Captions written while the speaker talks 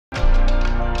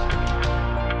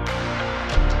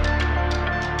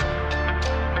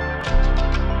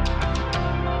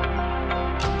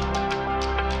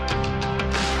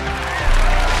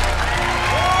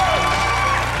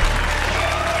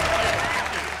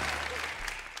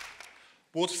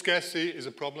Water scarcity is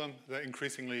a problem that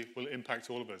increasingly will impact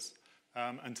all of us.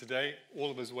 And today, all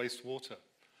of us waste water.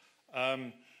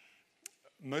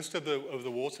 Most of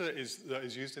the water that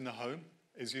is used in the home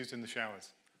is used in the showers.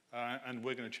 And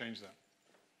we're going to change that.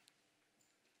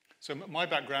 So my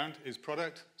background is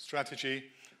product, strategy,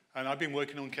 and I've been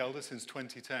working on Kelda since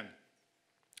 2010.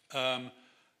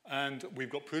 And we've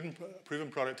got proven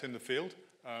product in the field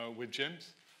with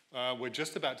gyms. We're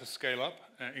just about to scale up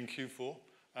in Q4.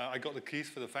 I got the keys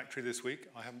for the factory this week.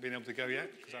 I haven't been able to go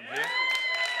yet because I'm here.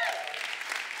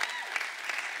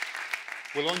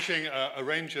 We're launching a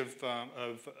range of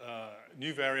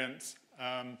new variants.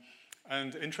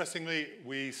 And interestingly,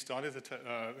 we started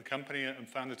the company and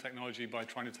found the technology by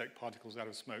trying to take particles out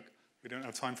of smoke. We don't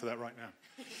have time for that right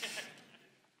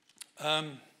now.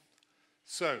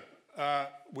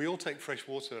 We all take fresh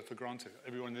water for granted,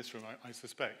 everyone in this room, I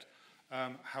suspect.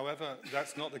 However,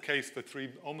 that's not the case for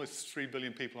almost 3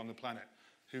 billion people on the planet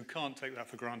who can't take that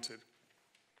for granted.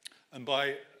 And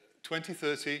by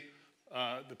 2030,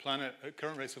 the planet, at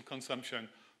current rates of consumption,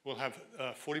 will have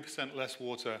 40% less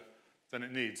water than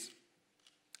it needs.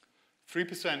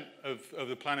 3% of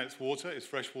the planet's water is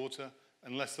fresh water,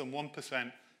 and less than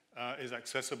 1% is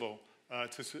accessible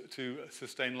to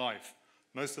sustain life.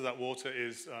 Most of that water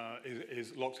is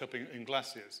locked up in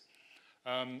glaciers.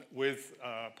 With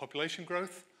population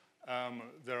growth,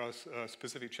 there are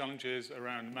specific challenges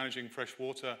around managing fresh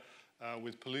water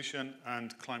with pollution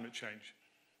and climate change.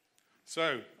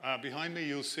 So behind me,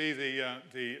 you'll see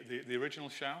the original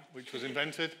shower, which was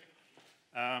invented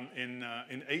in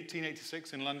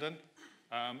 1886 in London.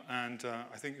 And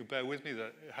I think you'll bear with me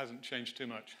that it hasn't changed too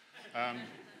much.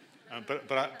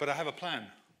 But I have a plan.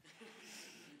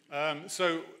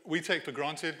 So we take for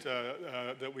granted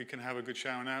that we can have a good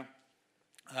shower now.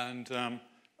 And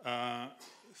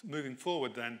moving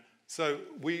forward then, so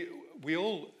we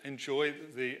all enjoy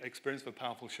the experience of a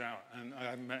powerful shower. And I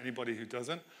haven't met anybody who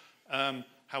doesn't.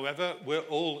 However, we're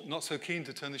all not so keen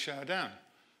to turn the shower down.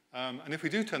 And if we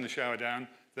do turn the shower down,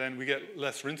 then we get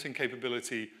less rinsing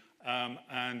capability,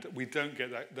 and we don't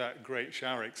get that great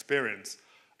shower experience.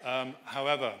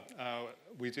 However,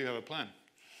 we do have a plan.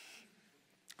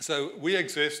 So we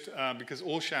exist because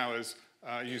all showers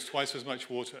use twice as much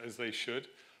water as they should.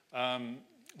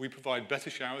 We provide better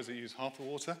showers that use half the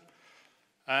water.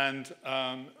 And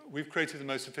we've created the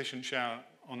most efficient shower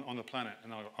on the planet,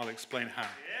 and I'll explain how.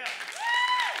 Yeah.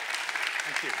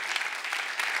 Thank you.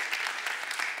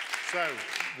 So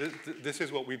this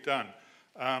is what we've done.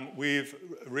 We've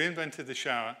reinvented the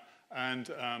shower and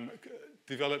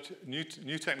developed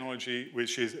new technology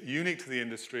which is unique to the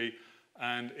industry,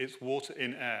 and it's water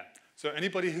in air. So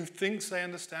anybody who thinks they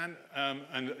understand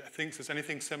and thinks there's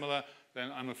anything similar,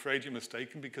 then I'm afraid you're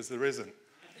mistaken, because there isn't.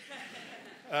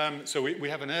 So we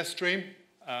have an airstream.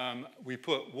 We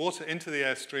put water into the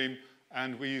airstream,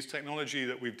 and we use technology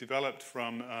that we've developed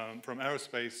from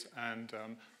aerospace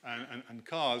and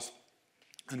cars.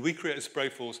 And we create a spray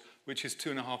force which is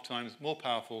 2.5 times more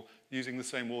powerful using the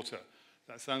same water.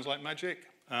 That sounds like magic,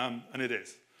 and it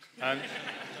is.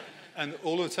 And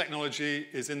all of the technology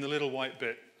is in the little white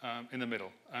bit in the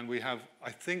middle. And we have,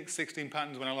 I think, 16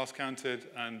 patents when I last counted,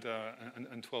 and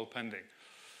 12 pending.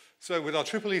 So with our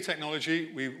EE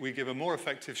technology, we give a more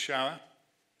effective shower.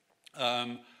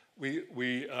 We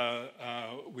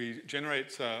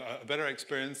generate a better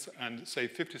experience and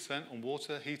save 50% on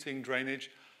water, heating,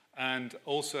 drainage, and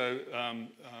also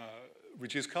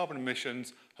reduce carbon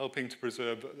emissions, helping to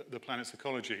preserve the planet's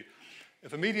ecology.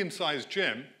 If a medium-sized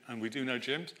gym, and we do know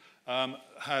gyms,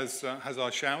 has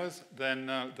our showers,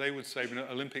 then they would save an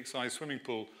Olympic-sized swimming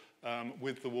pool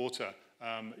with the water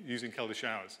using Kelda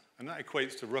showers. And that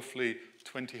equates to roughly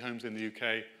 20 homes in the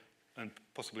UK and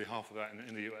possibly half of that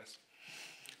in the US.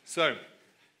 So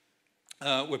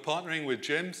we're partnering with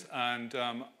gyms, and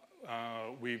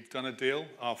we've done a deal.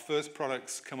 Our first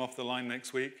products come off the line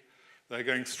next week. They're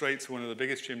going straight to one of the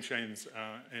biggest gym chains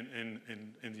in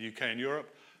the UK and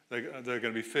Europe. They're going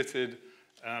to be fitted.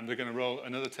 They're going to roll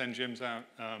another 10 gyms out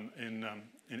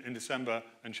in December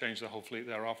and change the whole fleet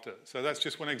thereafter. So that's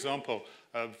just one example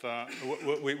of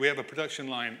we have a production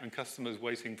line and customers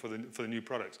waiting for the new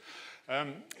products.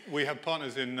 We have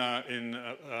partners in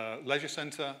leisure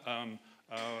centre.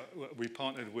 We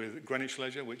partnered with Greenwich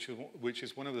Leisure, which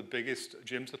is one of the biggest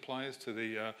gym suppliers to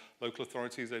the local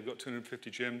authorities. They've got 250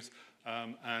 gyms,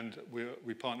 and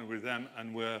we partnered with them,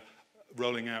 and we're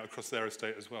rolling out across their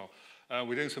estate as well.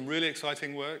 We're doing some really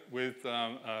exciting work with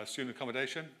student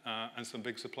accommodation and some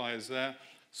big suppliers there,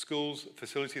 schools,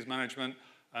 facilities management,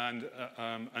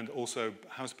 and also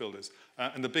house builders.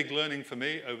 And the big learning for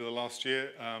me over the last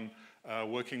year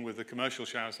working with the commercial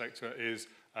shower sector is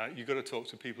you've got to talk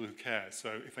to people who care.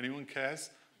 So if anyone cares,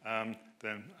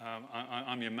 then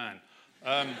I'm your man.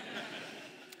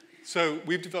 So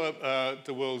we've developed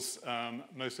the world's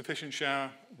most efficient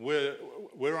shower.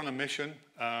 We're on a mission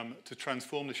to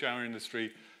transform the shower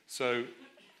industry. So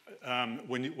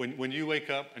when you wake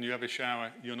up and you have a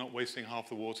shower, you're not wasting half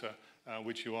the water,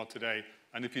 which you are today.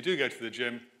 And if you do go to the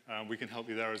gym, we can help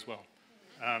you there as well.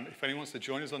 If anyone wants to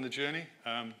join us on the journey,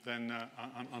 then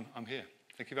I'm here.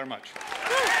 Thank you very much.